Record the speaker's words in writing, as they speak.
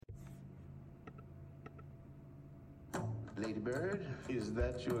Ladybird, is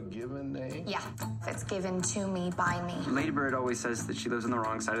that your given name? Yeah, it's given to me by me. Ladybird always says that she lives on the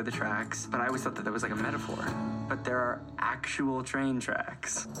wrong side of the tracks, but I always thought that that was like a metaphor. But there are actual train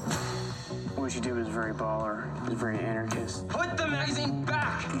tracks. What you did was very baller. It was very anarchist. Put the magazine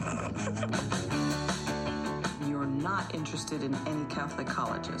back! You're not interested in any Catholic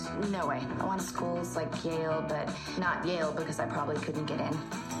colleges? No way. I want schools like Yale, but not Yale because I probably couldn't get in.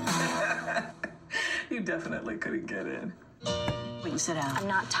 You definitely couldn't get in. We can sit down. I'm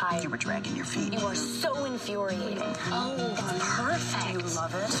not tired. You were dragging your feet. You are so infuriating. Oh, it's perfect. Do you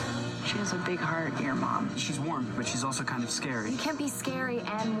love it? She has a big heart, your mom. She's warm, but she's also kind of scary. You can't be scary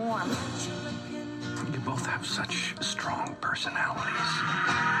and warm. You both have such strong personalities.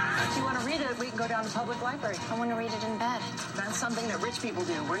 If you want to read it, we can go down to the public library. I want to read it in bed. That's something that rich people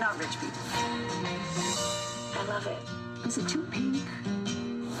do. We're not rich people. I love it. Is it too pink?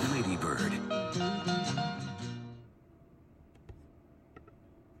 Ladybird.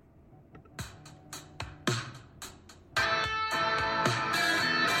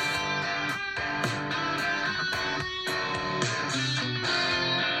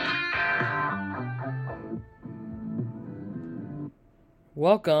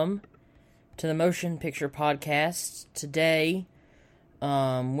 Welcome to the Motion Picture Podcast. Today,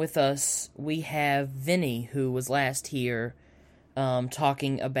 with us, we have Vinny, who was last here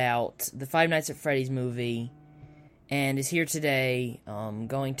talking about the Five Nights at Freddy's movie, and is here today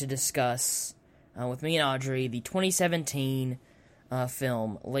going to discuss, with me and Audrey, the 2017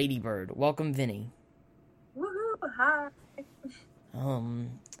 film, Lady Bird. Welcome, Vinny. Woohoo! Hi!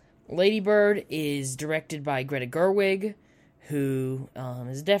 Lady Bird is directed by Greta Gerwig, who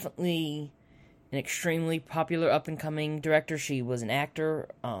is definitely an extremely popular up-and-coming director. She was an actor,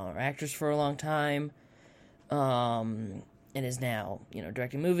 or actress for a long time, and is now,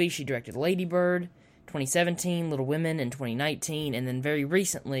 directing movies. She directed Lady Bird, 2017, Little Women in 2019, and then very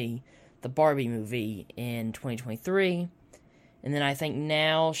recently, the Barbie movie in 2023. And then I think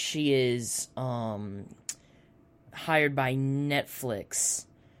now she is hired by Netflix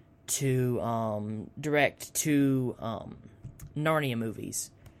to direct two Narnia movies,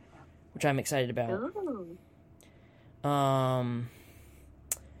 which I'm excited about. Ooh.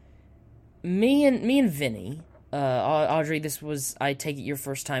 Me and Vinny, Audrey, this was, I take it, your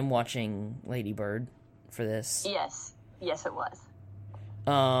first time watching Lady Bird for this. Yes, it was.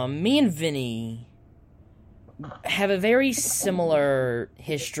 Me and Vinny have a very similar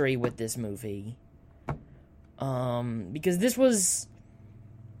history with this movie. Because this was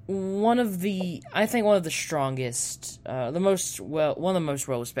one of the strongest, one of the most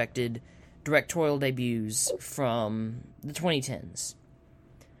well-respected directorial debuts from the 2010s.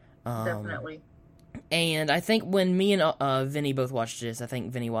 Definitely. And I think when me and Vinny both watched this, I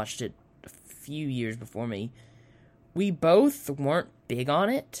think Vinny watched it a few years before me, we both weren't big on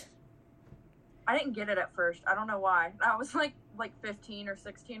it. I didn't get it at first. I don't know why. I was like 15 or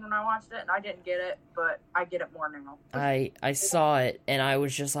 16 when I watched it, and I didn't get it, but I get it more now. I saw it, and I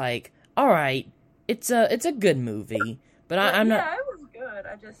was just like, all right, it's a good movie, but I'm not. Yeah, it was good.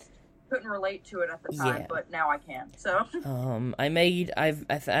 I just couldn't relate to it at the time, but now I can. So. I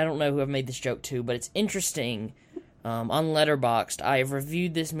don't know who I've made this joke to, but it's interesting. On Letterboxd, I've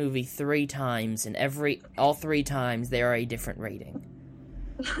reviewed this movie 3 times, and all 3 times they are a different rating.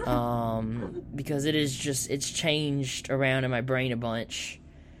 Because it's changed around in my brain a bunch.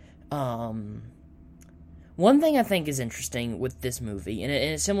 One thing I think is interesting with this movie, and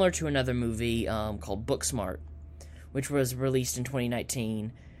it's similar to another movie called Booksmart, which was released in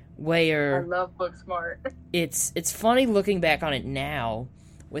 2019, where I love Booksmart. It's funny looking back on it now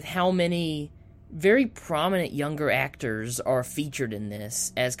with how many very prominent younger actors are featured in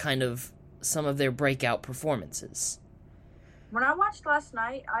this as kind of some of their breakout performances. When I watched last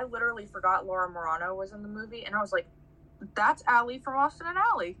night, I literally forgot Laura Morano was in the movie, and I was like, that's Allie from Austin and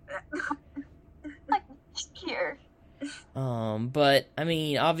Allie. Like, here. But, I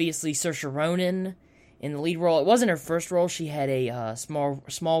mean, obviously, Saoirse Ronan in the lead role. It wasn't her first role. She had a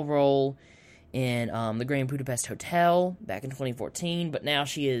small role in The Grand Budapest Hotel back in 2014, but now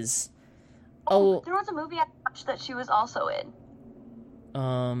she is... there was a movie I watched that she was also in.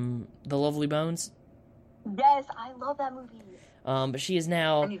 The Lovely Bones? Yes, I love that movie. But she is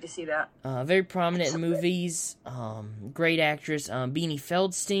now... I need to see that. Very prominent in movies. Great actress. Beanie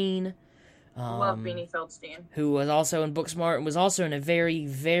Feldstein. Love Beanie Feldstein. Who was also in Booksmart and was also in a very,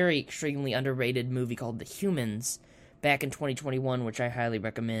 very extremely underrated movie called The Humans back in 2021, which I highly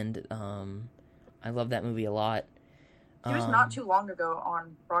recommend. I love that movie a lot. She was not too long ago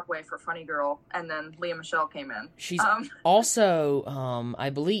on Broadway for Funny Girl, and then Lea Michele came in. She's also,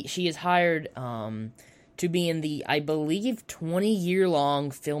 I believe, she is hired to be in the, I believe,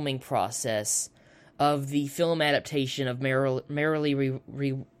 20-year-long filming process of the film adaptation of Merrily We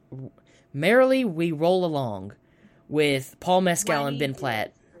Roll Along with Paul Mescal and Ben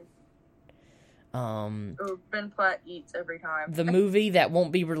Platt. Ben Platt eats every time. The movie that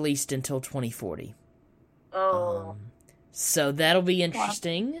won't be released until 2040. Oh. So that'll be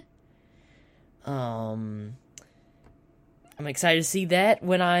interesting. I'm excited to see that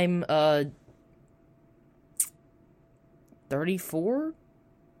when I'm 34.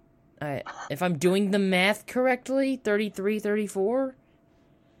 If I'm doing the math correctly, 33, 34.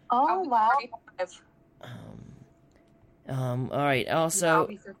 Oh, wow. 35. All right. Also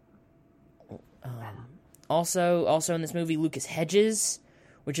in this movie, Lucas Hedges,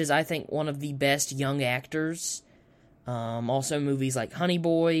 which is, I think, one of the best young actors. Also movies like Honey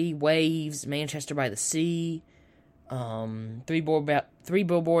Boy, Waves, Manchester by the Sea, Three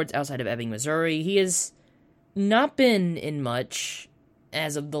Billboards Outside of Ebbing, Missouri. He has not been in much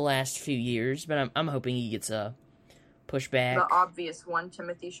as of the last few years, but I'm hoping he gets a pushback. The obvious one,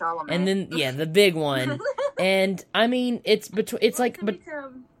 Timothy Chalamet. And then, yeah, the big one. And, I mean, it's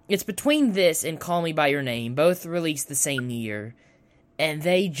between this and Call Me By Your Name, both released the same year, and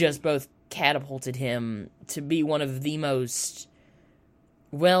they just both catapulted him to be one of the most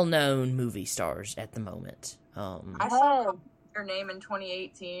well-known movie stars at the moment. I saw Your Name in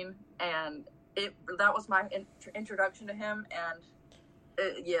 2018, and that was my introduction to him, and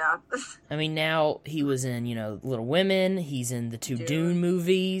yeah. I mean, now he was in, Little Women, he's in the two Dune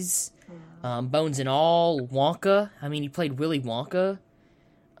movies, Bones and All, Wonka. I mean, he played Willy Wonka.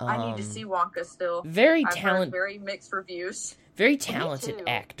 I need to see Wonka still. Very I've talented. heard very mixed reviews. Very talented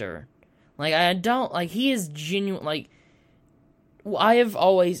actor. He is genuine, I have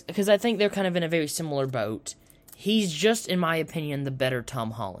always, because I think they're kind of in a very similar boat. He's just, in my opinion, the better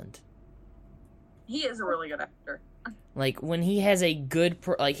Tom Holland. He is a really good actor. When he has a good,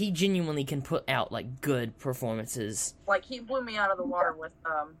 he genuinely can put out, good performances. He blew me out of the water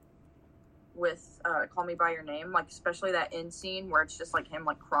with Call Me By Your Name, especially that end scene where it's just, him,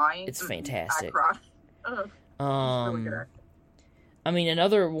 crying. It's fantastic. I cried. He's a really good actor. I mean,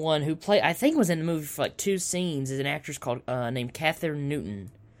 another one who I think was in the movie for 2 scenes is an actress called named Catherine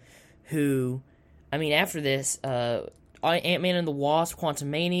Newton, who, I mean, after this, Ant-Man and the Wasp,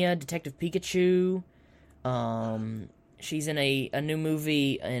 Quantumania, Detective Pikachu. She's in a new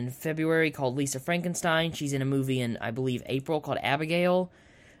movie in February called Lisa Frankenstein. She's in a movie in, I believe, April called Abigail,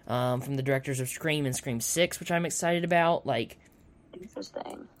 from the directors of Scream and Scream 6, which I'm excited about.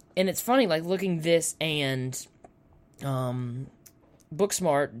 Interesting. And it's funny, looking this and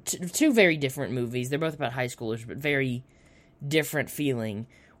Booksmart, two very different movies. They're both about high schoolers, but very different feeling.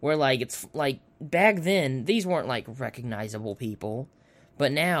 Where, it's, back then, these weren't, recognizable people.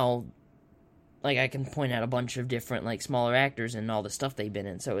 But now, I can point out a bunch of different, smaller actors and all the stuff they've been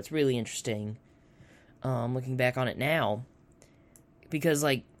in. So it's really interesting, looking back on it now. Because,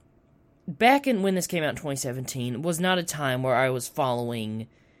 back when this came out in 2017, was not a time where I was following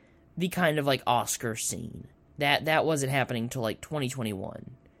the kind of, Oscar scene. That wasn't happening till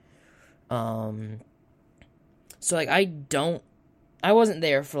 2021. So I wasn't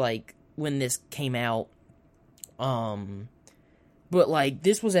there for when this came out. But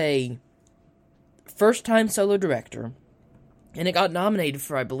this was a first time solo director, and it got nominated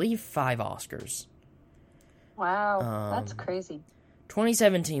for, I believe, 5 Oscars. Wow, that's crazy.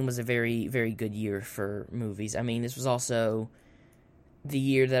 2017 was a very, very good year for movies. I mean, this was also the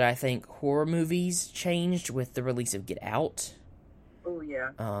year that I think horror movies changed with the release of Get Out. Oh, yeah.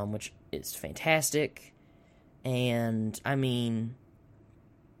 Which is fantastic. And, I mean,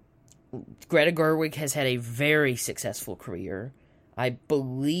 Greta Gerwig has had a very successful career. I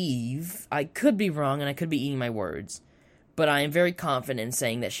believe, I could be wrong and I could be eating my words, but I am very confident in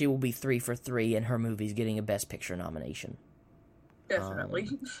saying that she will be 3 for 3 in her movies getting a Best Picture nomination. Definitely.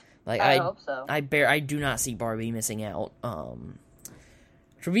 I hope so. I do not see Barbie missing out.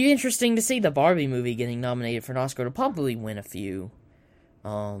 It would be interesting to see the Barbie movie getting nominated for an Oscar. It'll probably win a few.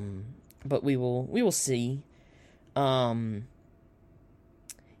 But we will see. Yeah,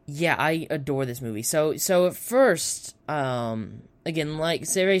 I adore this movie. So at first, again,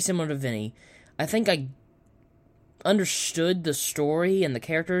 very similar to Vinny, I think I understood the story and the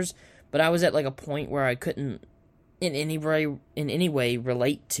characters, but I was at a point where I couldn't in any way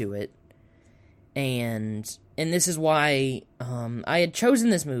relate to it. And this is why I had chosen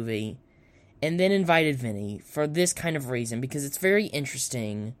this movie and then invited Vinny for this kind of reason, because it's very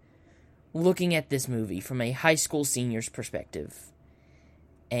interesting looking at this movie from a high school senior's perspective.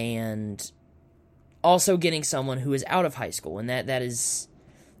 And also getting someone who is out of high school, and that is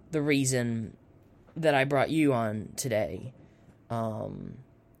the reason that I brought you on today.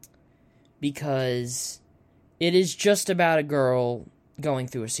 Because it is just about a girl going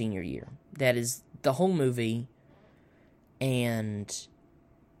through a senior year. That is the whole movie. And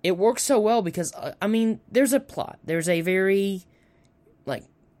it works so well because, there's a plot. There's a very,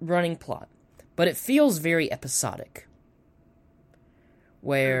 running plot. But it feels very episodic.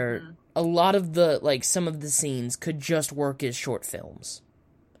 Where a lot of the, some of the scenes could just work as short films.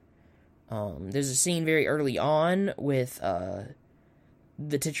 There's a scene very early on with,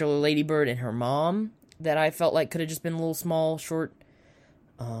 the titular Ladybird and her mom that I felt like could have just been a little small, short.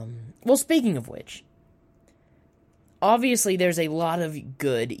 Well, speaking of which, obviously there's a lot of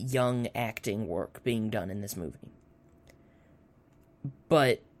good young acting work being done in this movie.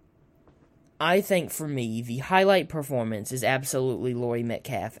 But I think for me, the highlight performance is absolutely Laurie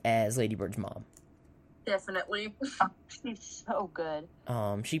Metcalf as Ladybird's mom. Definitely. She's so good.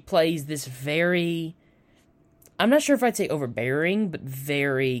 She plays this very, I'm not sure if I'd say overbearing, but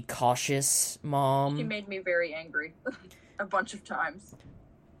very cautious mom. She made me very angry a bunch of times.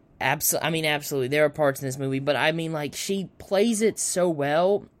 Absolutely. There are parts in this movie, but she plays it so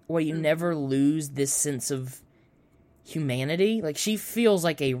well where you never lose this sense of humanity. She feels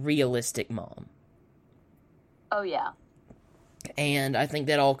like a realistic mom. Oh, yeah. And I think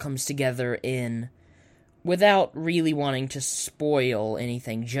that all comes together without really wanting to spoil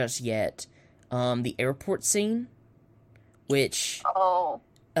anything just yet, the airport scene, which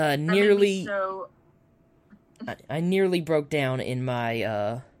nearly I nearly broke down in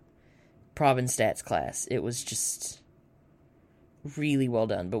my Prob and Stats class. It was just really well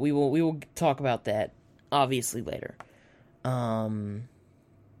done, but we will talk about that obviously later. So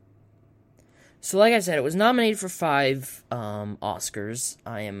like I said, it was nominated for 5 Oscars.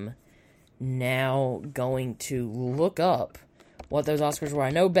 I am now going to look up what those Oscars were. I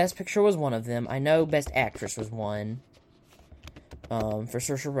know Best Picture was one of them. I know Best Actress was one. For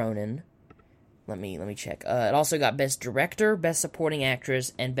Saoirse Ronan. Let me check. It also got Best Director, Best Supporting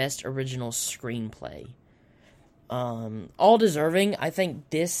Actress, and Best Original Screenplay. All deserving. I think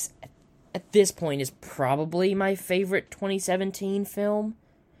this, at this point, is probably my favorite 2017 film.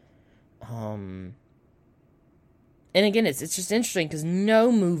 And again, it's just interesting because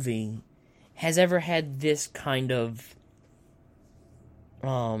no movie has ever had this kind of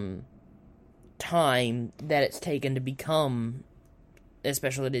time that it's taken to become as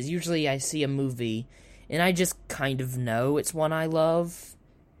special it is. Usually I see a movie and I just kind of know it's one I love,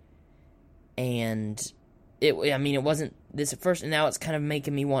 and it wasn't this at first, and now it's kind of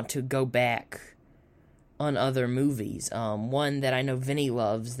making me want to go back on other movies. One that I know Vinny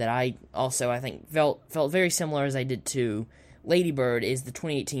loves that I think felt very similar as I did to Lady Bird is the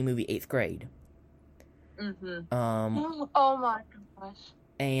 2018 movie 8th Grade. Oh my gosh.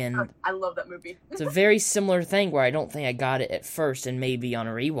 And I love that movie. It's a very similar thing where I don't think I got it at first, and maybe on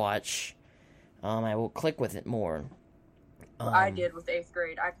a rewatch, I will click with it more. I did with 8th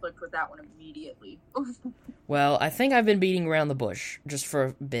Grade. I clicked with that one immediately. Well, I think I've been beating around the bush just for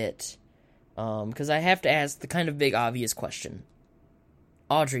a bit, because I have to ask the kind of big obvious question.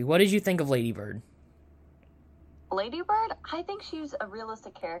 Audrey, what did you think of Lady Bird? Lady Bird, I think she's a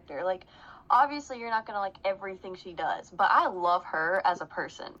realistic character. Obviously, you're not going to like everything she does, but I love her as a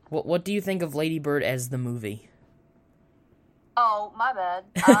person. What do you think of Lady Bird as the movie? Oh, my bad.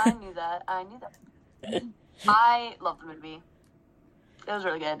 I knew that. I love the movie. It was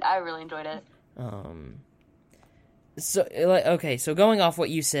really good. I really enjoyed it. So going off what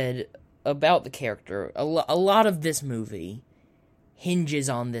you said about the character, a lot of this movie hinges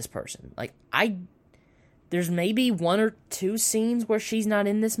on this person. There's maybe 1 or 2 scenes where she's not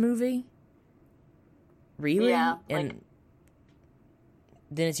in this movie. Really? Yeah. And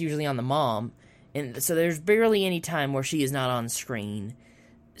then it's usually on the mom. And so there's barely any time where she is not on screen.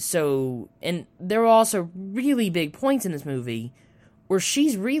 So, and there are also really big points in this movie where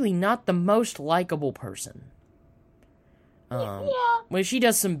she's really not the most likable person. When she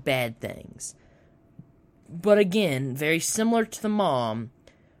does some bad things. But again, very similar to the mom,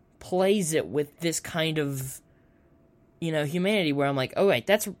 plays it with this kind of, humanity where I'm like, oh wait,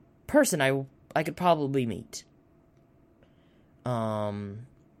 that's a person I could probably meet. And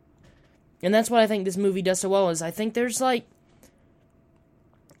that's what I think this movie does so well, is I think there's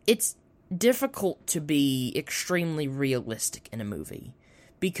it's difficult to be extremely realistic in a movie,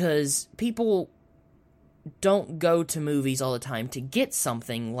 because people don't go to movies all the time to get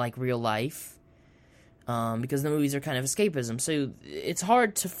something like real life, because the movies are kind of escapism, so it's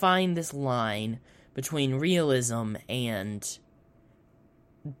hard to find this line between realism and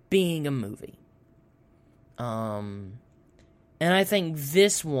being a movie. And I think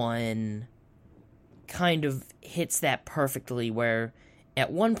this one kind of hits that perfectly, where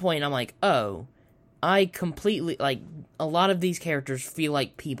at one point I'm like, oh, I completely, like, a lot of these characters feel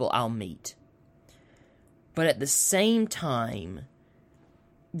like people I'll meet. But at the same time,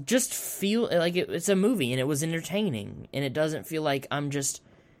 just feel like it's a movie and it was entertaining, and it doesn't feel like I'm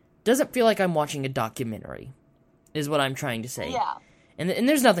watching a documentary, is what I'm trying to say. Yeah. And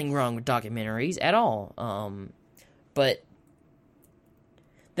there's nothing wrong with documentaries at all. But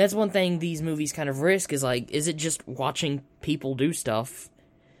that's one thing these movies kind of risk, is like, is it just watching people do stuff?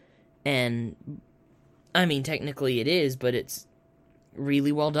 And I mean, technically it is, but it's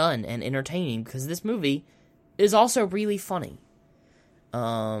really well done and entertaining, because this movie is also really funny.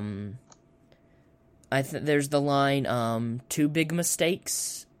 There's the line, two big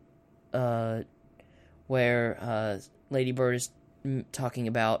mistakes, where Lady Bird is talking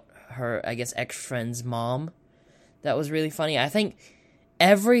about her, I guess, ex-friend's mom. That was really funny. I think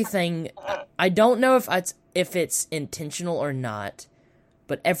everything, I don't know if it's intentional or not,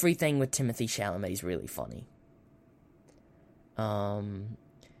 but everything with Timothée Chalamet is really funny. Again,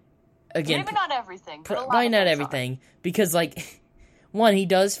 maybe not everything, but probably not everything, because, like, one, he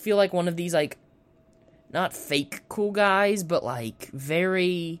does feel like one of these, like, not fake cool guys, but, like,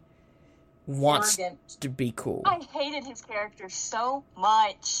 very wants to be cool. I hated his character so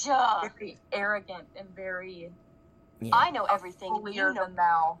much. Very arrogant and very... Yeah. I know everything. Holier than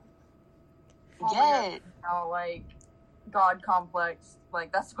thou. Yes. Now, like, God complex.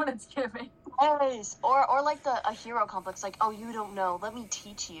 Like, that's what it's giving. Yes. Or like a hero complex. Like, oh, you don't know. Let me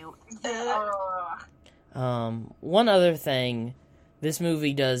teach you. One other thing this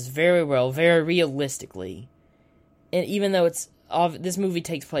movie does very well, very realistically, and even though this movie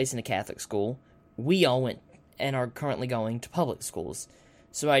takes place in a Catholic school, we all went and are currently going to public schools,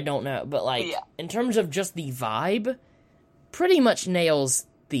 so I don't know, but, like, in terms of just the vibe, pretty much nails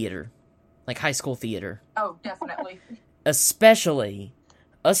theater, like high school theater. Oh, definitely. Especially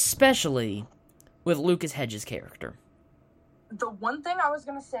with Lucas Hedges' character. The one thing I was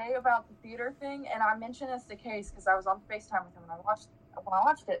gonna say about the theater thing, and I mentioned this to Case because I was on FaceTime with him when I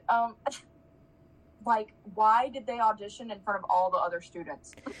watched it. Like, why did they audition in front of all the other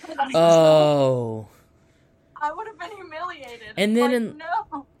students? Oh. I would have been humiliated. And then like,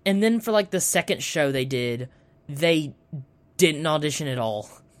 no. And then for, like, the second show they didn't audition at all.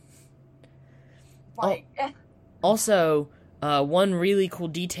 Like, also, one really cool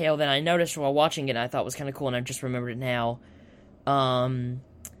detail that I noticed while watching it, I thought was kind of cool, and I just remembered it now.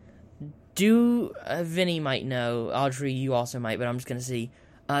 Vinny might know, Audrey, you also might, but I'm just gonna see.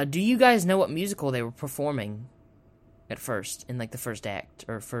 Do you guys know what musical they were performing at first, in, like, the first act,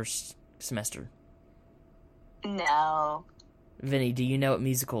 or first semester? No. Vinny, do you know what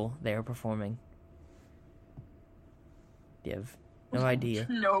musical they were performing? You have no idea.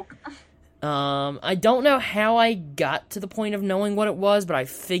 Nope. I don't know how I got to the point of knowing what it was, but I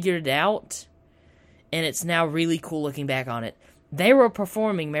figured it out, and it's now really cool looking back on it. They were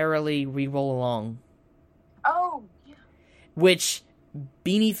performing Merrily We Roll Along. Oh, yeah. Which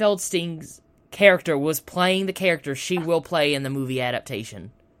Beanie Feldstein's character was playing the character she will play in the movie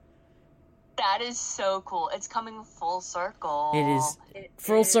adaptation. That is so cool. It's coming full circle. It is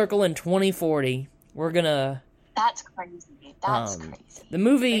full circle in 2040. We're gonna... That's crazy. That's crazy. The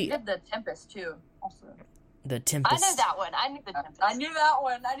movie... They did The Tempest, too, also. The Tempest. I know that one. I knew The Tempest. I knew that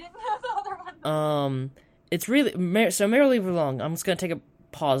one. I didn't know the other one. It's really... So Merrily We Roll Along. I'm just gonna take a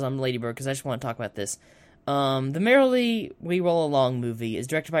pause on Lady Bird, because I just want to talk about this. The Merrily We Roll Along movie is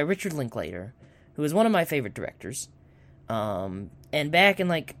directed by Richard Linklater, who is one of my favorite directors. And back in,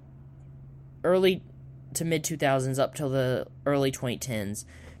 like, early to mid-2000s up till the early 2010s,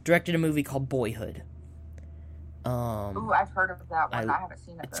 directed a movie called Boyhood. Ooh, I've heard of that one. I haven't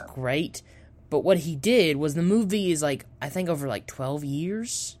seen it, It's though. great. But what he did was, the movie is, like, I think over, like, 12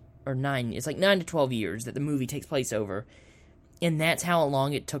 years? Or 9. It's like 9 to 12 years that the movie takes place over. And that's how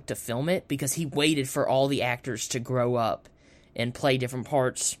long it took to film it, because he waited for all the actors to grow up and play different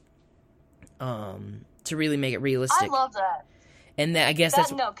parts to really make it realistic. I love that. And I guess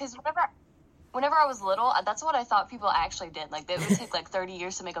that's... No, because whenever I was little, that's what I thought people actually did. Like, they would take, like, 30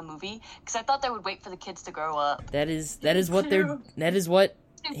 years to make a movie, because I thought they would wait for the kids to grow up. That is what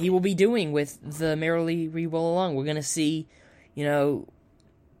he will be doing with the Merrily We Roll Along. We're gonna see, you know,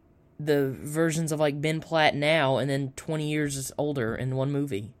 the versions of, like, Ben Platt now, and then 20 years older in one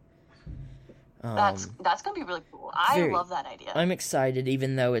movie. That's gonna be really cool. I love that idea. I'm excited,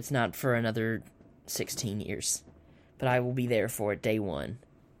 even though it's not for another 16 years. But I will be there for it day one.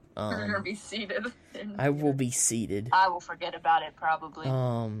 You're gonna be seated. I will be seated. I will forget about it, probably.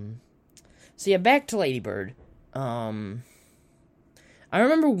 So yeah, back to Lady Bird. I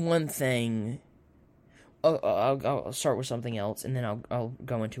remember one thing I'll start with something else, and then I'll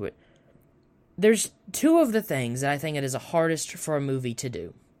go into it. There's two of the things that I think it is the hardest for a movie to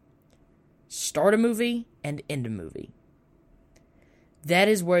do. Start a movie and end a movie. That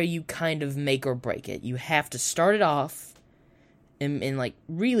is where you kind of make or break it. You have to start it off and like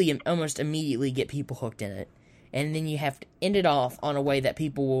really almost immediately get people hooked in it. And then you have to end it off on a way that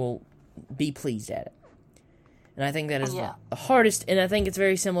people will be pleased at it. And I think that is the hardest, and I think it's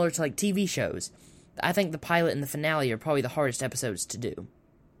very similar to like TV shows. I think the pilot and the finale are probably the hardest episodes to do.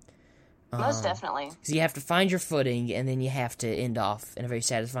 Most definitely. Because you have to find your footing, and then you have to end off in a very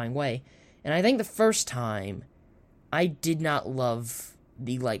satisfying way. And I think the first time, I did not love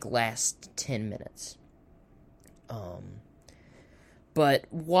the like last 10 minutes. But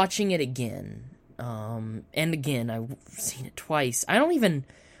watching it again, and again, I've seen it twice.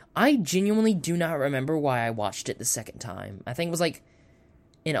 I genuinely do not remember why I watched it the second time. I think it was like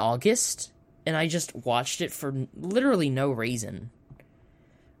in August, and I just watched it for literally no reason.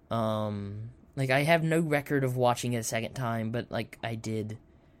 Like I have no record of watching it a second time, but like I did.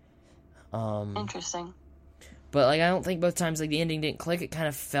 Interesting. But like I don't think both times like the ending didn't click. It kind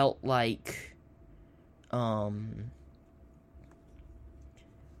of felt like a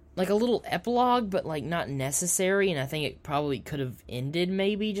little epilogue, but like not necessary, and I think it probably could have ended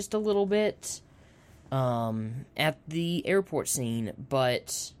maybe just a little bit at the airport scene,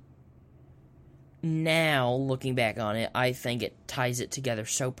 but now looking back on it, I think it ties it together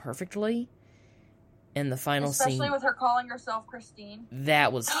so perfectly. And the final scene, especially with her calling herself Christine,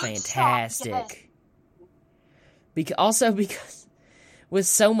 that was fantastic. Because with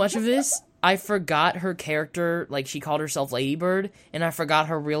so much of this, I forgot her character, like, she called herself Lady Bird, and I forgot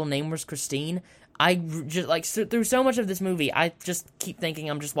her real name was Christine. I just, like, through so much of this movie, I just keep thinking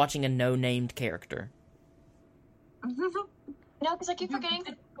I'm just watching a no-named character. No, because I keep forgetting,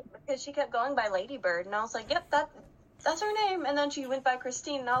 because she kept going by Lady Bird, and I was like, yep, that's her name, and then she went by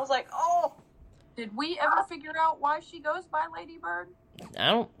Christine, and I was like, oh! Did we ever figure out why she goes by Lady Bird?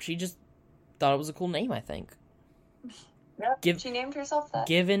 She just thought it was a cool name, I think. Yep, she named herself that.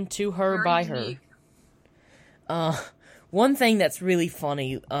 Given to her Very by unique. her. One thing that's really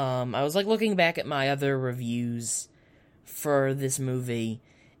funny, I was like looking back at my other reviews for this movie,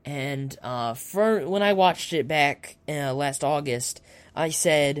 and for when I watched it back last August, I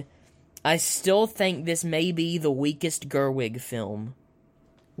said, I still think this may be the weakest Gerwig film,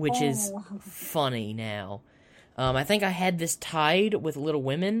 which is funny now. I think I had this tied with Little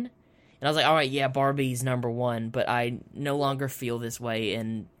Women. And I was like, alright, yeah, Barbie's number one, but I no longer feel this way,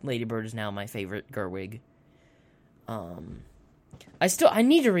 and Lady Bird is now my favorite Gerwig. I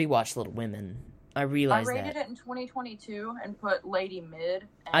need to rewatch Little Women. I realize that. I rated it in 2022 and put Lady Mid.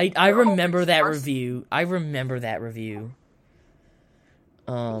 I remember that review.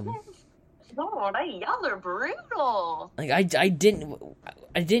 Oh, y'all are brutal. Like, I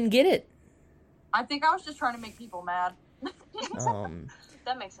didn't get it. I think I was just trying to make people mad.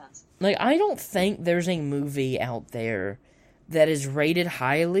 That makes sense. Like, I don't think there's a movie out there that is rated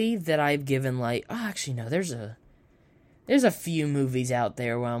highly that I've given, like... Oh, actually, no, there's a few movies out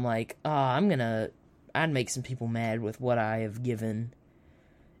there where I'm like, I'd make some people mad with what I have given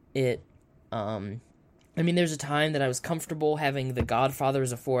it. I mean, there's a time that I was comfortable having The Godfather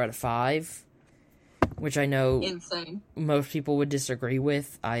as a 4 out of 5, which I know insane. Most people would disagree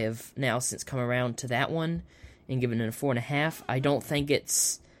with. I have now since come around to that one and given it a 4.5. I don't think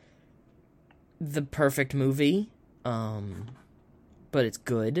it's the perfect movie, but it's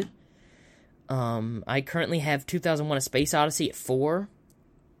good. I currently have 2001: A Space Odyssey at 4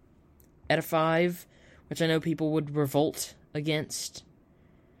 out of 5, which I know people would revolt against.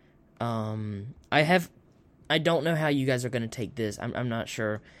 I don't know how you guys are going to take this. I'm not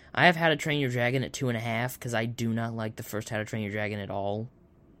sure. I have How to Train Your Dragon at 2.5, because I do not like the first How to Train Your Dragon at all.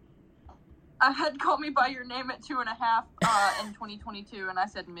 I had Call Me By Your Name at 2.5 in 2022, and I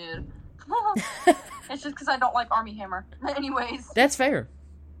said mid. It's just because I don't like Armie Hammer. Anyways. That's fair.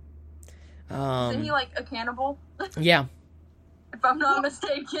 Isn't he, like, a cannibal? Yeah. If I'm not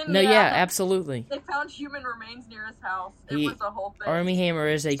mistaken. No, yeah, absolutely. They found human remains near his house. It was a whole thing. Armie Hammer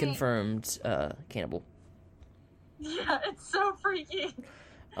is a confirmed cannibal. Yeah, it's so freaky.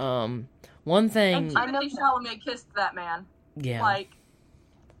 One thing... And Timothée Chalamet kissed that man. Yeah. Like...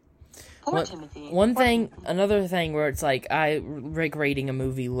 Poor Timothy. Another thing where it's like, I rating a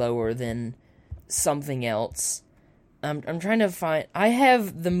movie lower than something else. I'm trying to find... I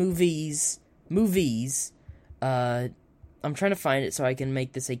have the movies... I'm trying to find it so I can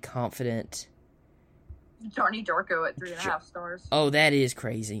make this a confident... Johnny Darko at 3.5 stars. Oh, that is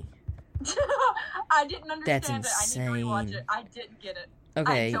crazy. I didn't understand That's insane. it. I need to rewatch it. I didn't get it.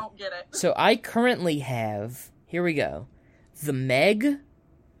 Okay. I don't get it. So I currently have, here we go, The Meg,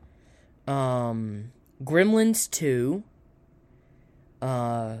 Gremlins 2,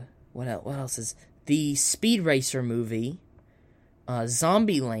 what else is, the Speed Racer movie,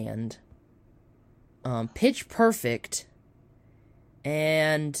 Zombieland, Pitch Perfect,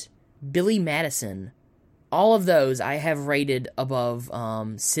 and Billy Madison. All of those I have rated above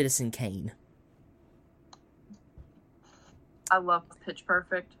Citizen Kane. I love Pitch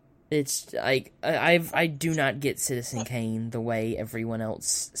Perfect. It's like I do not get Citizen Kane the way everyone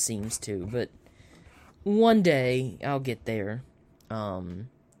else seems to, but one day I'll get there.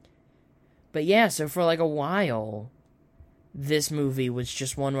 But yeah, so for like a while, this movie was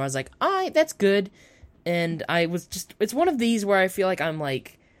just one where I was like, alright, that's good. And I was just, it's one of these where I feel like I'm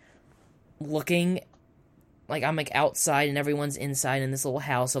like looking, like I'm like outside and everyone's inside in this little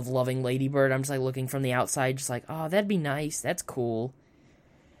house of loving Lady Bird. I'm just like looking from the outside, just like, oh, that'd be nice. That's cool.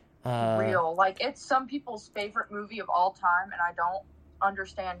 Real. Like, it's some people's favorite movie of all time, and I don't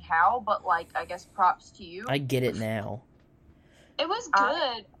understand how, but like, I guess props to you. I get it now. It was good.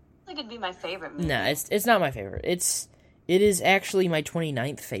 I think it'd be my favorite movie. Nah, it's not my favorite. It is actually my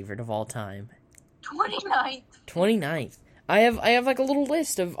 29th favorite of all time. 29th. 29th. I have like a little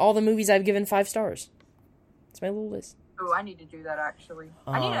list of all the movies I've given 5 stars. It's my little list. Oh, I need to do that actually.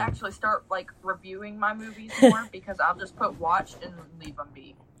 I need to actually start like reviewing my movies more because I'll just put watched and leave them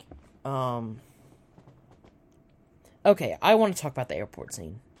be. Okay, I want to talk about the airport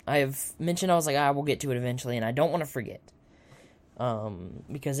scene. I have mentioned I was like, I will get to it eventually, and I don't want to forget.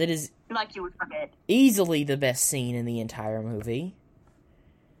 Because it is like you would forget. Easily the best scene in the entire movie.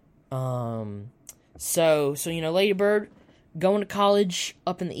 So you know, Lady Bird going to college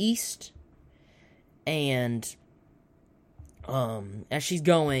up in the East, and as she's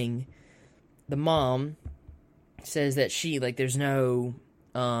going, the mom says that she like there's no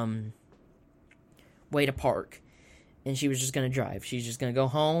way to park, and she was just gonna drive. She's just gonna go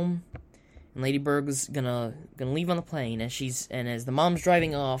home. And Lady Bird was gonna leave on the plane, and as the mom's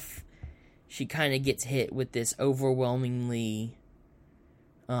driving off, she kind of gets hit with this overwhelmingly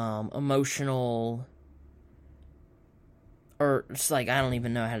emotional, or it's like I don't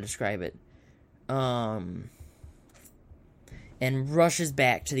even know how to describe it, and rushes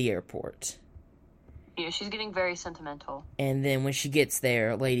back to the airport. Yeah, she's getting very sentimental. And then when she gets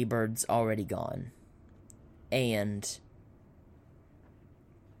there, Lady Bird's already gone, and.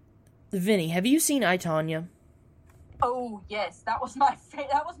 Vinny, have you seen I, Tonya? Oh yes, that was my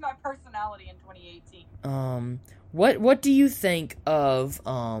personality in 2018. What do you think of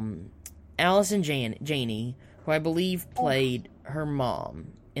Allison Janney, who I believe played her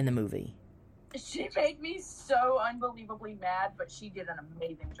mom in the movie? She made me so unbelievably mad, but she did an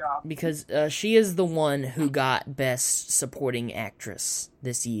amazing job. Because she is the one who got Best Supporting Actress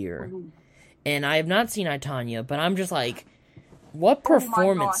this year. Ooh. And I have not seen I, Tonya, but I'm just like, what performance?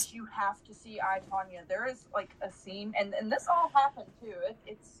 Oh my gosh, you have to see I, Tonya. There is like a scene, and this all happened too.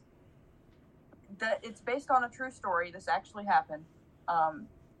 It's based on a true story. This actually happened.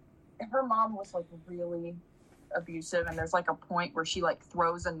 Her mom was like really abusive, and there's like a point where she like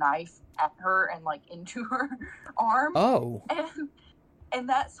throws a knife at her and like into her arm. Oh. And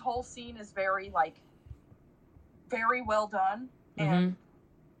that whole scene is very very well done, and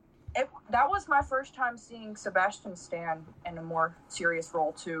that was my first time seeing Sebastian Stan in a more serious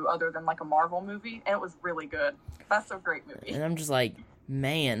role too, other than like a Marvel movie, and it was really good. That's a great movie. And I'm just like,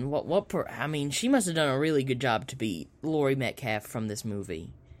 man, I mean, she must have done a really good job to be Laurie Metcalf from this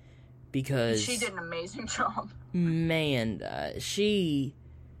movie, because she did an amazing job. Man, she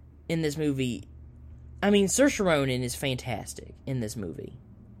in this movie, I mean, Saoirse Ronan is fantastic in this movie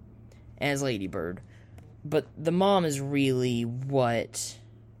as Lady Bird, but the mom is really what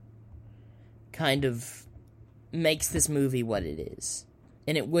kind of makes this movie what it is.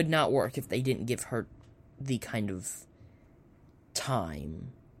 And it would not work if they didn't give her the kind of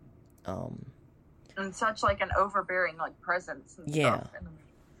time. And such like an overbearing like presence and stuff.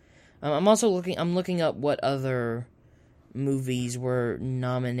 I'm also looking up what other movies were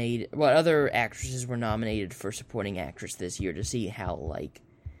nominated, what other actresses were nominated for supporting actress this year to see how like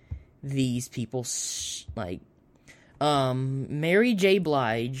these people Mary J.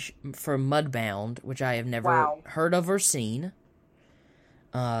 Blige for Mudbound, which I have never heard of or seen.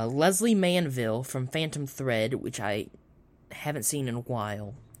 Leslie Manville from Phantom Thread, which I haven't seen in a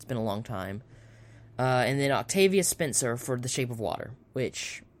while. It's been a long time. And then Octavia Spencer for The Shape of Water,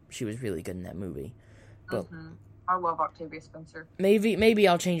 which she was really good in that movie. But I love Octavia Spencer. Maybe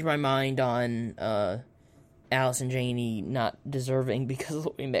I'll change my mind on Allison Janney not deserving, because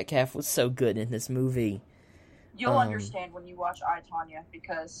Laurie Metcalf was so good in this movie. You'll understand when you watch I, Tonya,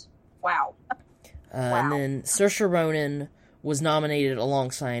 because, wow. And then Saoirse Ronan was nominated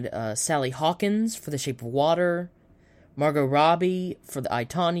alongside Sally Hawkins for The Shape of Water, Margot Robbie for the I,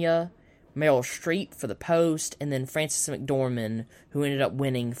 Tonya, Meryl Streep for The Post, and then Frances McDormand, who ended up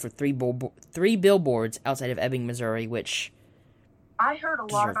winning for three billboards outside of Ebbing, Missouri, which... I heard a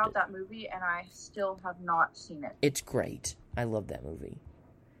lot about that movie, and I still have not seen it. It's great. I love that movie.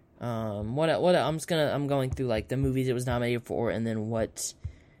 I'm going through like the movies it was nominated for, and then what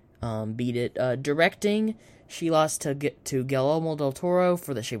beat it. Directing, she lost to Guillermo del Toro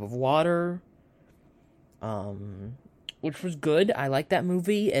for The Shape of Water, which was good. I like that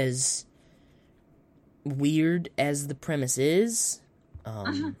movie, as weird as the premise is.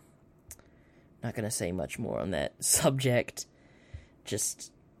 Not gonna say much more on that subject.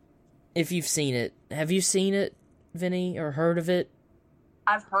 Just, if you've seen it, have you seen it, Vinny, or heard of it?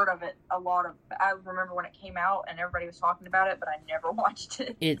 I've heard of it a lot. I remember when it came out and everybody was talking about it, but I never watched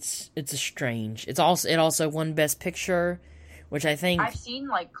it. It also won Best Picture, which I think I've seen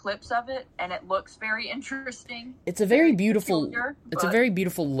like clips of it, and it looks very interesting. It's a very beautiful. Peculiar, it's a very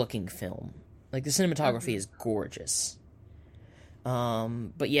beautiful looking film. Like the cinematography is gorgeous.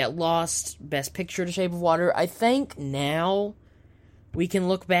 But yeah, it lost Best Picture to Shape of Water. I think now we can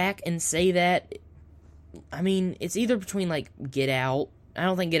look back and say that, I mean, it's either between, like, Get Out. I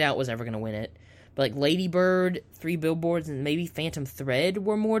don't think Get Out was ever going to win it. But, like, Lady Bird, Three Billboards, and maybe Phantom Thread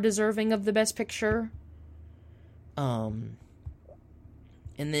were more deserving of the Best Picture. And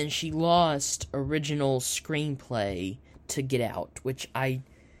then she lost Original Screenplay to Get Out, which I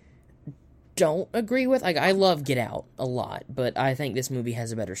don't agree with. Like, I love Get Out a lot, but I think this movie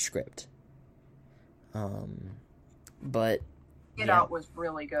has a better script. But... Get Out was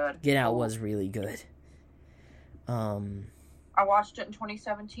really good. Get Out was really good. I watched it in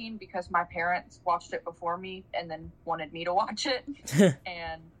 2017 because my parents watched it before me and then wanted me to watch it.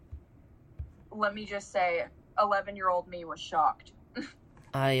 And let me just say, 11-year-old me was shocked.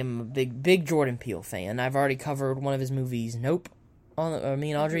 I am a big Jordan Peele fan. I've already covered one of his movies, Nope.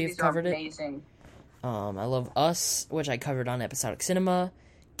 Me and Audrey have covered it. Amazing. I love Us, which I covered on Episodic Cinema.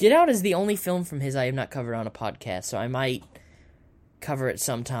 Get Out is the only film from his I have not covered on a podcast, so I might cover it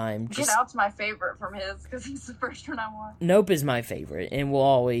sometime. Get Out's my favorite from his, because he's the first one I watched. Nope is my favorite, and will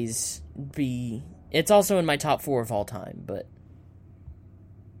always be... It's also in my top 4 of all time, but...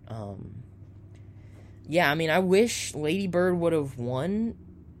 Yeah, I mean, I wish Lady Bird would have won,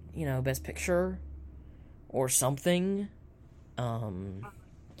 Best Picture, or something,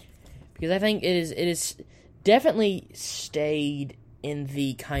 because I think it is definitely stayed in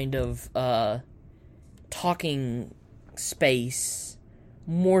the kind of, talking space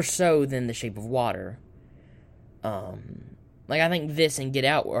more so than The Shape of Water. I think this and Get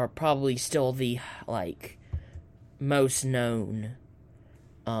Out are probably still the, most known,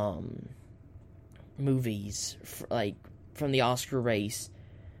 movies, from the Oscar race.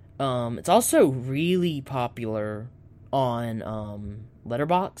 It's also really popular on,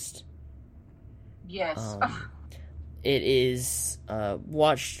 Letterboxd. Yes. It is,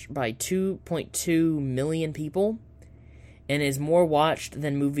 watched by 2.2 million people, and is more watched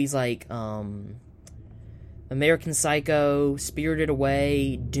than movies like, American Psycho, Spirited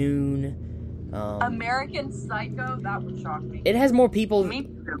Away, Dune. American Psycho? That would shock me. It has more people...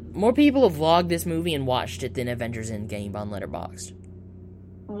 More people have vlogged this movie and watched it than Avengers Endgame on Letterboxd.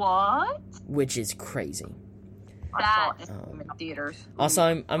 What? Which is crazy. I saw it in theaters.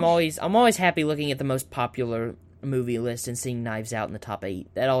 Also, I'm always happy looking at the most popular movie list and seeing Knives Out in the top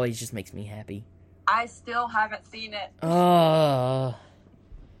 8. That always just makes me happy. I still haven't seen it. I've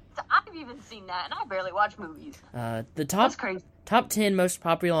even seen that, and I barely watch movies. That's crazy. Top 10 most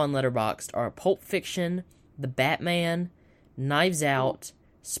popular on Letterboxd are Pulp Fiction, The Batman, Knives Out,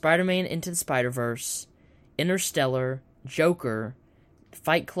 Spider-Man Into the Spider-Verse, Interstellar, Joker,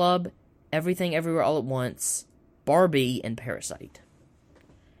 Fight Club, Everything Everywhere All at Once, Barbie, and Parasite.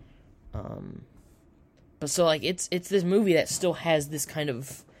 But so, it's this movie that still has this kind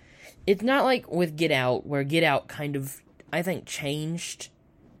of... It's not like with Get Out, where Get Out kind of, I think, changed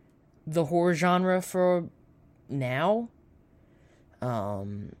the horror genre for now.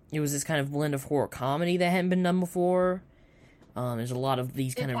 It was this kind of blend of horror comedy that hadn't been done before. There's a lot of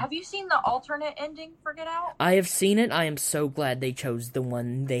these kind of... Have you seen the alternate ending for Get Out? I have seen it. I am so glad they chose the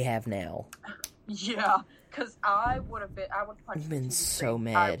one they have now. Yeah, because I would have been so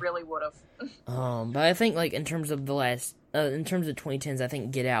mad. I really would have. But I think, in terms of in terms of 2010s, I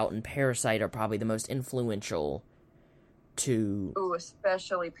think Get Out and Parasite are probably the most influential to... Ooh,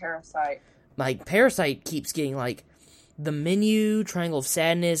 especially Parasite. Parasite keeps getting, The Menu, Triangle of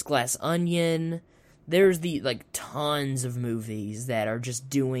Sadness, Glass Onion, there's tons of movies that are just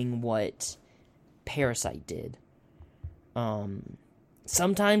doing what Parasite did.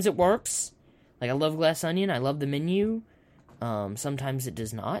 Sometimes it works. Like, I love Glass Onion, I love The Menu. Sometimes it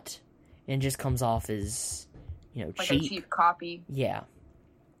does not, and just comes off as, like cheap. a cheap copy. Yeah.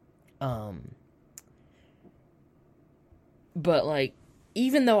 But,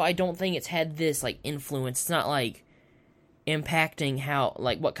 even though I don't think it's had this, influence, it's not, impacting how,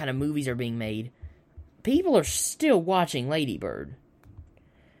 what kind of movies are being made, people are still watching Lady Bird.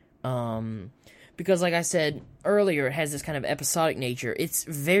 Because, like I said earlier, it has this kind of episodic nature. It's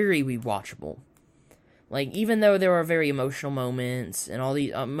very rewatchable. Even though there are very emotional moments, and all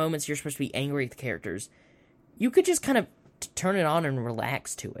these moments you're supposed to be angry at the characters, you could just kind of turn it on and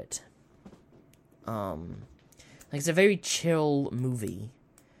relax to it. It's a very chill movie.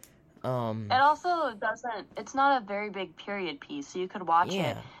 It also it's not a very big period piece, so you could watch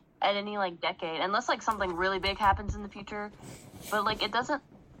it at any, decade, unless, something really big happens in the future, but, it doesn't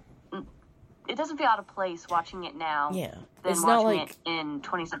feel out of place watching it now. Yeah. Than It's not watching it in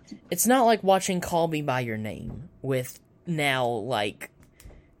 2017. It's not like watching Call Me By Your Name, with now,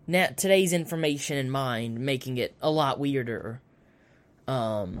 today's information in mind, making it a lot weirder.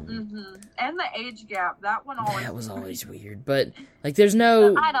 And the age gap, that was always weird, but there's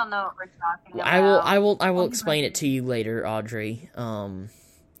no. I don't know what we're talking about. I will explain it to you later, Audrey. No,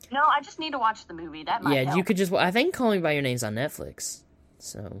 I just need to watch the movie. That might help. You could just. I think Call Me By Your Name's on Netflix,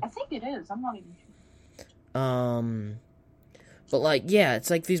 so. I think it is. I'm not even sure. But it's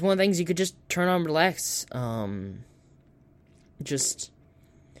these one things you could just turn on, relax. Just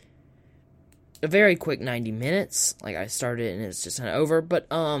a very quick 90 minutes. I started and it's just kind of over. But,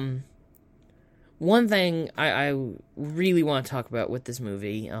 one thing I really want to talk about with this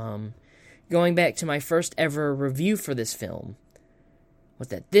movie, going back to my first ever review for this film, was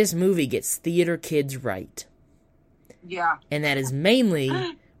that this movie gets theater kids right. Yeah. And that is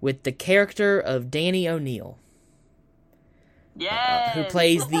mainly with the character of Danny O'Neill. Yes! Who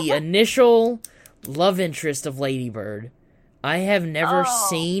plays the initial love interest of Lady Bird. I have never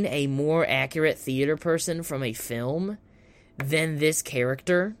seen a more accurate theater person from a film than this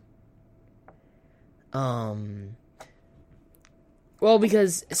character. Well,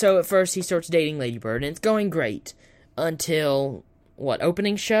 because, so at first he starts dating Lady Bird, and it's going great. Until,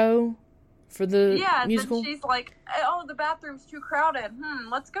 opening show for the musical? Yeah, she's like, oh, the bathroom's too crowded.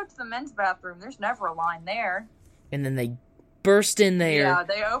 Let's go to the men's bathroom. There's never a line there. And then they burst in there. Yeah,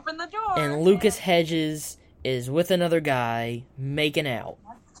 they open the door. And Lucas Hedges is with another guy making out.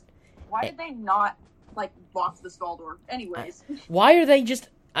 Why did they not, lock the stall door? Anyways. Why are they just...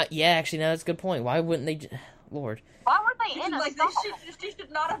 actually, no, that's a good point. Why wouldn't they Lord. Why were they in a stall? She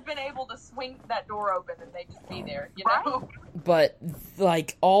should not have been able to swing that door open and they just be there, you know? But,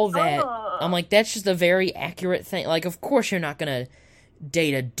 all that... I'm that's just a very accurate thing. Of course you're not gonna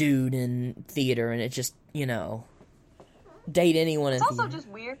date a dude in theater and it just, date anyone in theater. It's also just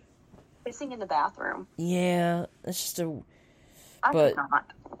weird kissing in the bathroom. Yeah, that's just a... I could not.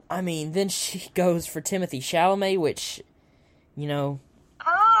 I mean, then she goes for Timothy Chalamet, which,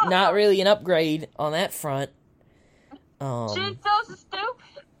 not really an upgrade on that front. She's so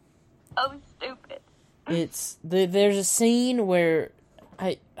stupid. Oh, stupid. It's... There's a scene where...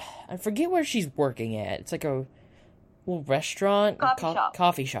 I forget where she's working at. It's like a little restaurant?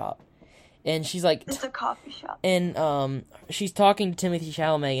 Coffee shop. And she's like... It's a coffee shop. And she's talking to Timothy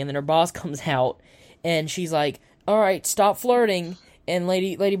Chalamet, and then her boss comes out, and she's like, alright, stop flirting. And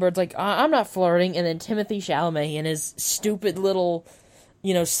Lady Bird's like, I'm not flirting. And then Timothy Chalamet, in his stupid little,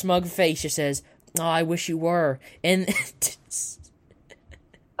 smug face, just says, oh, I wish you were. And...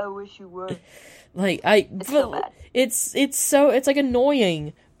 I wish you were. It's so bad. It's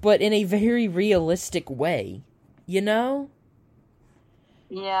annoying, but in a very realistic way. Yeah,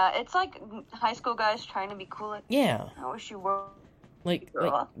 it's like high school guys trying to be cool. Yeah. I wish you were. They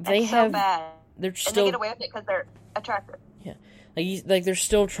it's have. So bad. They're and still. they get away with it because they're attractive. Yeah, they're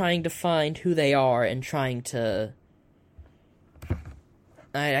still trying to find who they are and trying to.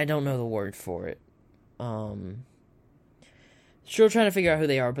 I don't know the word for it. Still trying to figure out who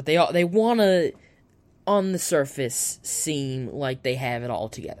they are, but they want to, on the surface, seem like they have it all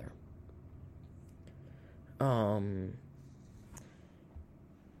together.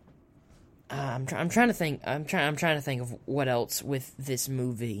 I'm trying to think. I'm trying to think of what else with this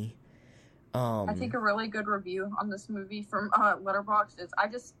movie. I think a really good review on this movie from Letterboxd is, I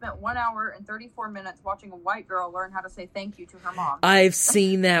just spent 1 hour and 34 minutes watching a white girl learn how to say thank you to her mom. I've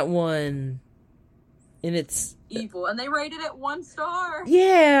seen that one, and it's evil, and they rated it 1 star.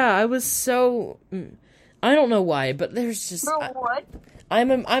 Yeah, I was so. I don't know why, but there's just. For what?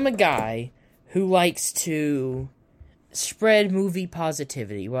 I'm a guy who likes to spread movie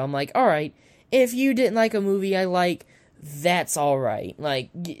positivity. Well, I'm like, alright, if you didn't like a movie I like, that's alright.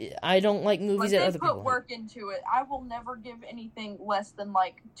 Like, I don't like movies that other people put work into it. I will never give anything less than,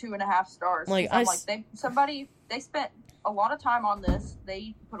 like, 2.5 stars. Like, they spent a lot of time on this.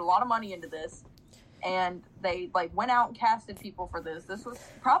 They put a lot of money into this. And they, like, went out and casted people for this. This was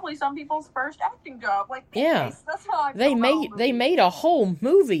probably some people's first acting job. Like, yeah. That's how I feel They made a whole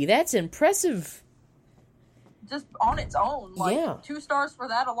movie. That's impressive. Just on its own. Like, yeah. 2 stars for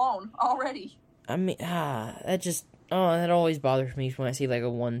that alone already. I mean, that always bothers me when I see, like, a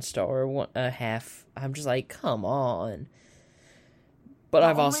 1 star or a half. I'm just like, come on. But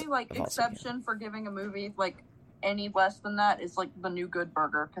The only exception for giving a movie, like, any less than that is, like, The New Good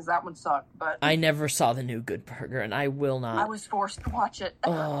Burger, because that one sucked, but... I never saw The New Good Burger, and I will not. I was forced to watch it.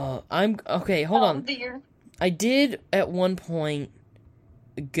 Okay, hold on. Dear. I did, at one point,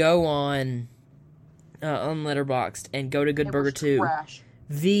 go on Letterboxd and go to Good Burger 2. Trash.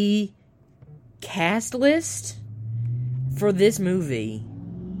 The cast list for this movie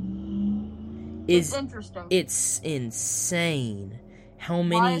is interesting. It's insane. How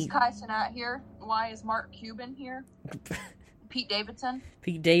many... Why is Kai Cenat here? Why is Mark Cuban here? Pete Davidson?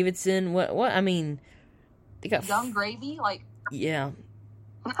 What? I mean... They got... Young Gravy? Like... Yeah.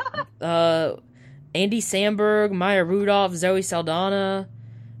 Andy Samberg, Maya Rudolph, Zoe Saldana,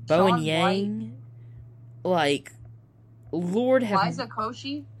 Bowen Yang. Like... Lord have... Liza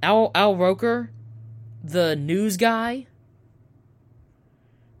Koshy? Al Roker? The news guy?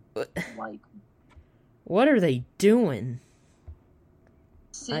 Like... What are they doing?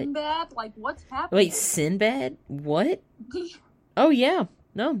 Sinbad? Like, what's happening? Wait, Sinbad? What? Oh, yeah.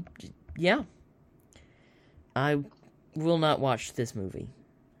 No. Yeah. I will not watch this movie.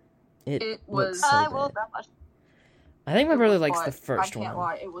 It was so I bad. will not watch. I think my brother likes the first one. I can't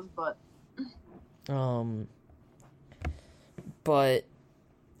lie, it was butt. But,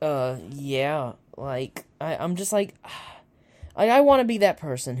 yeah. Like, I'm just like... I want to be that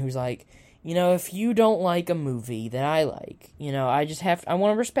person who's like... You know, if you don't like a movie that I like, you know, I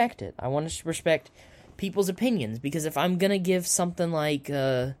want to respect it. I want to respect people's opinions, because if I'm gonna give something like,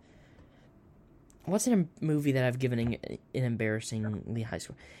 what's a movie that I've given an embarrassingly high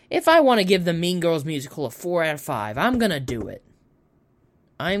score? If I want to give the Mean Girls musical a 4 out of 5, I'm gonna do it.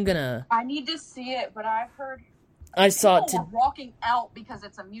 I need to see it, but I've heard... I saw it were walking out because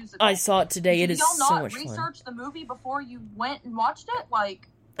it's a musical. I saw it today. It is so much fun. Did y'all not research the movie before you went and watched it? Like...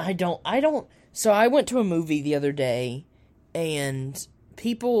 I don't. So I went to a movie the other day, and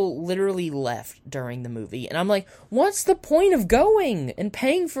people literally left during the movie. And I'm like, what's the point of going and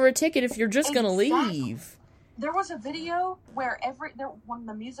paying for a ticket if you're just going to leave? There was a video where when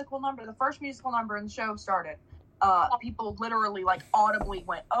the first musical number in the show started, people literally, like, audibly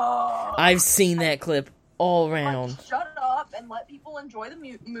went, oh. I've seen that clip all around. Like, shut up and let people enjoy the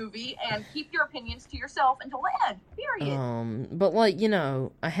movie and keep your opinions to yourself until the end. Period. But, like, you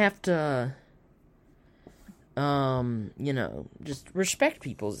know, I have to, you know, just respect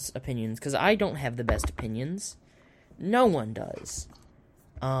people's opinions, because I don't have the best opinions. No one does.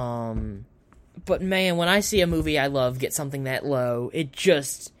 But, man, when I see a movie I love get something that low, it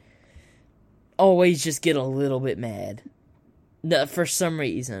just always just get a little bit mad. For some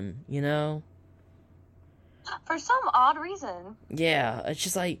reason, you know? For some odd reason. Yeah, it's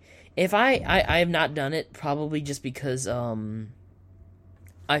just like, if I have not done it, probably just because,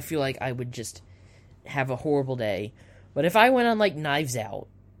 I feel like I would just have a horrible day. But if I went on, like, Knives Out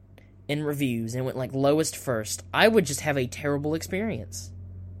in reviews and went, like, lowest first, I would just have a terrible experience.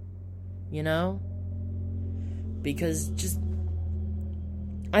 You know? Because just,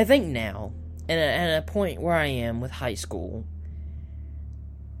 I think now, at a point where I am with high school,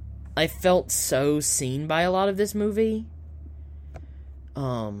 I felt so seen by a lot of this movie,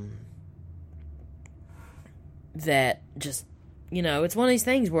 that just, you know, it's one of these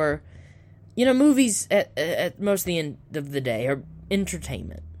things where, you know, movies at most of the end of the day are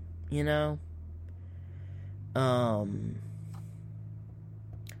entertainment, you know?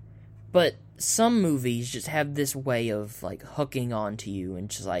 But some movies just have this way of, like, hooking onto you and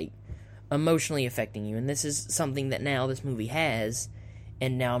just, like, emotionally affecting you, and this is something that now this movie has.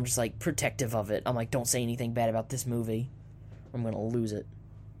 And now I'm just, like, protective of it. I'm like, don't say anything bad about this movie, or I'm gonna lose it.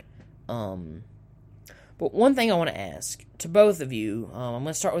 But one thing I want to ask to both of you, I'm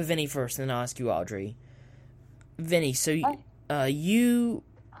gonna start with Vinny first, and then I'll ask you, Audrey. Vinny, so you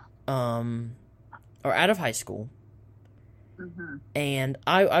are out of high school, and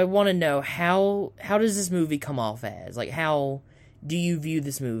I want to know how does this movie come off as? Like, how do you view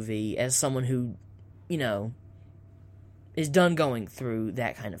this movie as someone who, you know, is done going through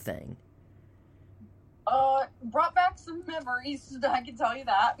that kind of thing? Brought back some memories, I can tell you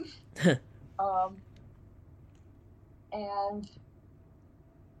that. And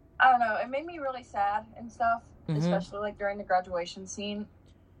I don't know, it made me really sad and stuff, especially like during the graduation scene.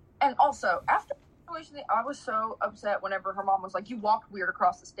 And also, after the graduation scene, I was so upset whenever her mom was like, "You walked weird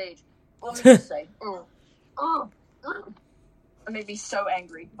across the stage." Let me just say, it made me so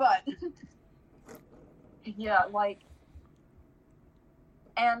angry. But yeah, like,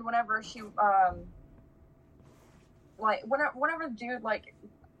 and whenever she like whenever the dude like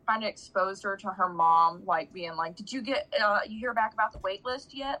kind of exposed her to her mom, like being like, "Did you get you hear back about the wait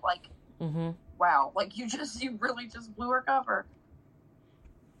list yet?" Like, wow, like you really just blew her cover.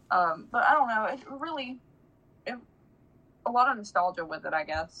 But I don't know, a lot of nostalgia with it, I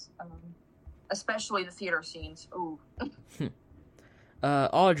guess. Especially the theater scenes. Ooh.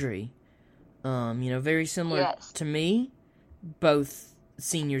 Audrey, very similar to me, both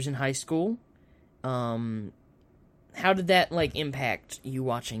seniors in high school. How did that, like, impact you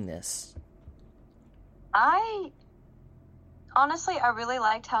watching this? Honestly, I really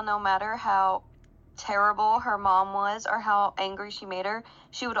liked how no matter how terrible her mom was or how angry she made her,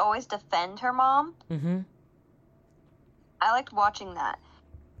 she would always defend her mom. I liked watching that.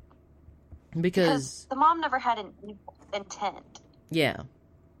 Because the mom never had an evil intent. Yeah.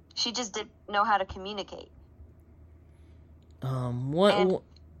 She just didn't know how to communicate. It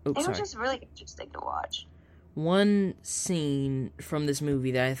was just really interesting to watch. One scene from this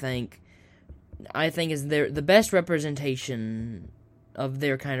movie that I think is the best representation of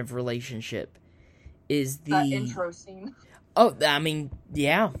their kind of relationship is the intro scene. Oh, I mean,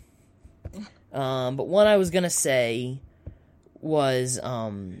 yeah. But what I was gonna say was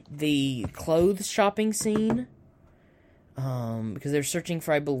the clothes shopping scene. Because they're searching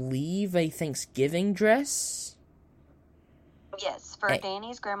for, I believe, a Thanksgiving dress. Yes, for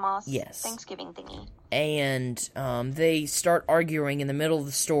Danny's grandma's Thanksgiving thingy. And they start arguing in the middle of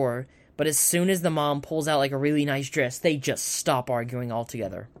the store, but as soon as the mom pulls out like a really nice dress, they just stop arguing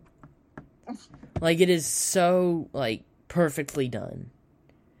altogether. Like, it is so, like, perfectly done.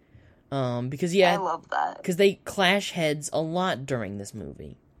 Because I love that. Because they clash heads a lot during this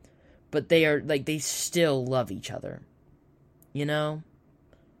movie, but they still love each other. You know?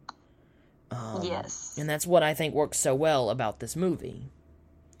 Yes. And that's what I think works so well about this movie.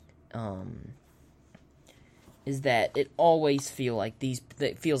 Is that it always feels like these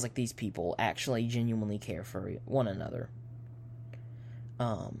people actually genuinely care for one another.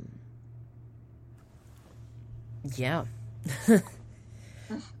 Yeah.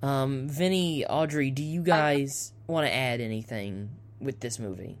 Vinny, Audrey, do you guys want to add anything with this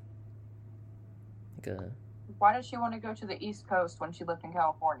movie? Why did she want to go to the East Coast when she lived in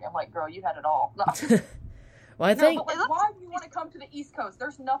California? Like, girl, you had it all. Well, I think... But, like, why do you want to come to the East Coast?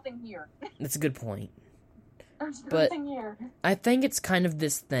 There's nothing here. That's a good point. There's nothing here. I think it's kind of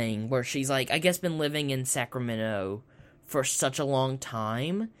this thing where she's, like, I guess been living in Sacramento for such a long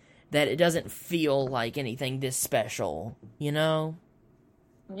time that it doesn't feel like anything this special, you know?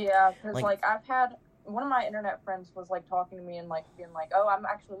 Yeah, because, like, I've had... One of my internet friends was, like, talking to me and, like, being like, "Oh, I'm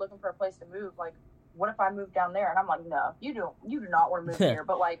actually looking for a place to move. Like, what if I move down there?" And I'm like, "No, you do not want to move here."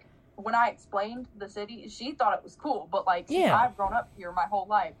 But, like, when I explained the city, she thought it was cool. But, like, since I've grown up here my whole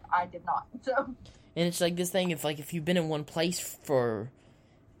life, I did not. So... And it's like this thing, if you've been in one place for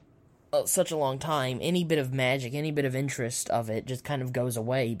such a long time, any bit of magic, any bit of interest of it just kind of goes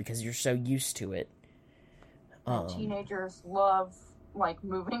away because you're so used to it. Teenagers love, like,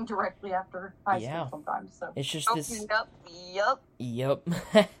 moving directly after high school sometimes. So it's just this... Yep.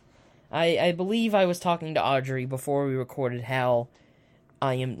 I believe I was talking to Audrey before we recorded how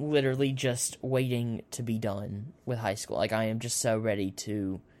I am literally just waiting to be done with high school. Like, I am just so ready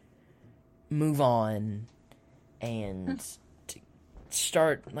to move on and to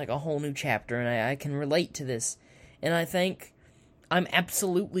start, like, a whole new chapter, and I can relate to this. And I think I'm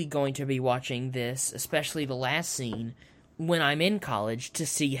absolutely going to be watching this, especially the last scene, when I'm in college, to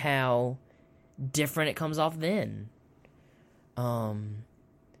see how different it comes off then. Because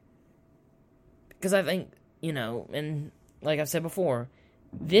I think, and like I've said before,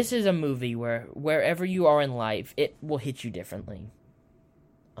 this is a movie where wherever you are in life, it will hit you differently.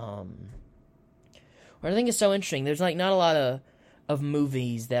 What I think is so interesting, there's, like, not a lot of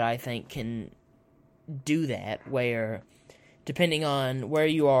movies that I think can do that, where, depending on where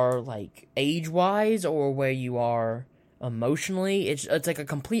you are, like, age-wise, or where you are emotionally, it's like a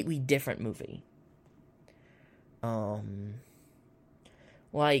completely different movie.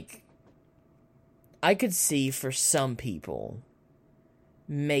 Like, I could see for some people,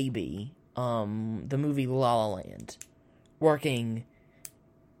 maybe, the movie La La Land working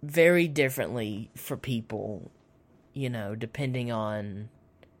very differently for people, you know, depending on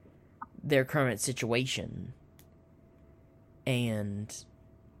their current situation. And,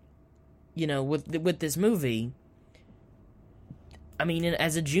 you know, with this movie, I mean,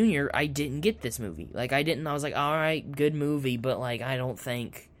 as a junior, I didn't get this movie. Like, I was like, alright, good movie, but, like, I don't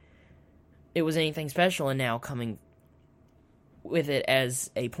think it was anything special. And now coming with it as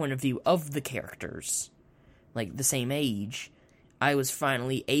a point of view of the characters, like, the same age, I was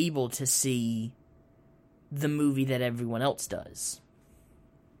finally able to see the movie that everyone else does.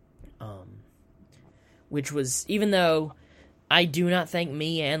 Which was, even though I do not think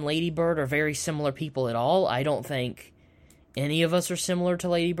me and Lady Bird are very similar people at all, I don't think any of us are similar to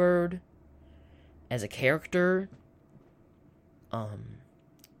Lady Bird as a character.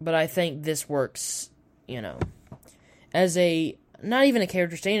 But I think this works, you know, as not even a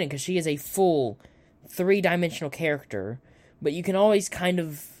character stand-in, because she is a full 3-dimensional character, but you can always kind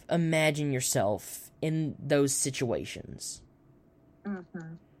of imagine yourself in those situations.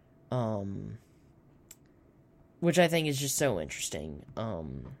 Mm-hmm. Which I think is just so interesting.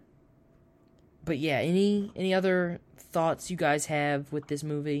 But yeah, any other thoughts you guys have with this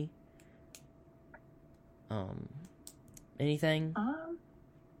movie? Anything?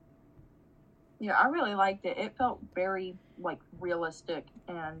 Yeah, I really liked it. It felt very, like, realistic,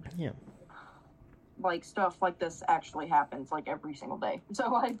 and like, stuff like this actually happens, like, every single day. So,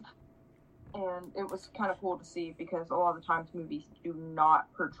 like, and it was kind of cool to see, because a lot of the times movies do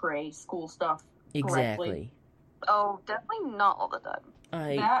not portray school stuff correctly. Exactly. Oh, definitely not all the time.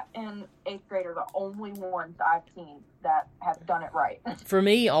 That and 8th grade are the only ones I've seen that have done it right. For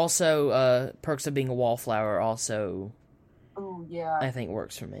me, also, Perks of Being a Wallflower also, ooh, yeah, I think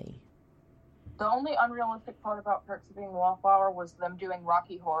works for me. The only unrealistic part about Perks of Being a Wallflower was them doing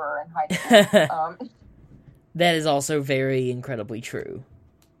Rocky Horror in high school. That is also very incredibly true.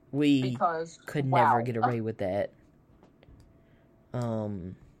 We could never get away with that.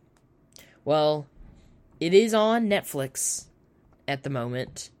 Well, it is on Netflix at the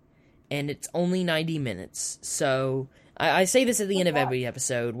moment, and it's only 90 minutes. So, I say this at the end of every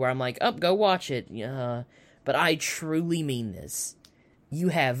episode, where I'm like, go watch it. But I truly mean this. You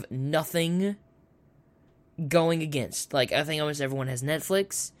have nothing going against. Like, I think almost everyone has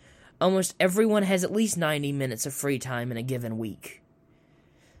Netflix. Almost everyone has at least 90 minutes of free time in a given week.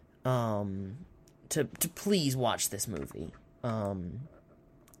 To please watch this movie.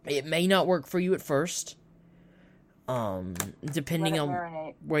 It may not work for you at first. Depending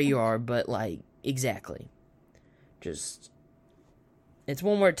on where you are, but, like, exactly. Just, it's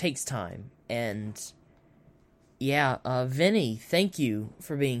one where it takes time. And, yeah, Vinny, thank you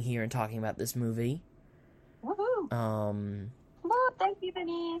for being here and talking about this movie. Woohoo! Thank you,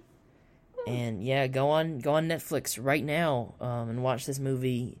 Vinny. And, yeah, go on Netflix right now, and watch this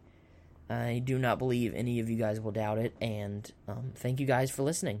movie. I do not believe any of you guys will doubt it, and, thank you guys for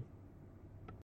listening.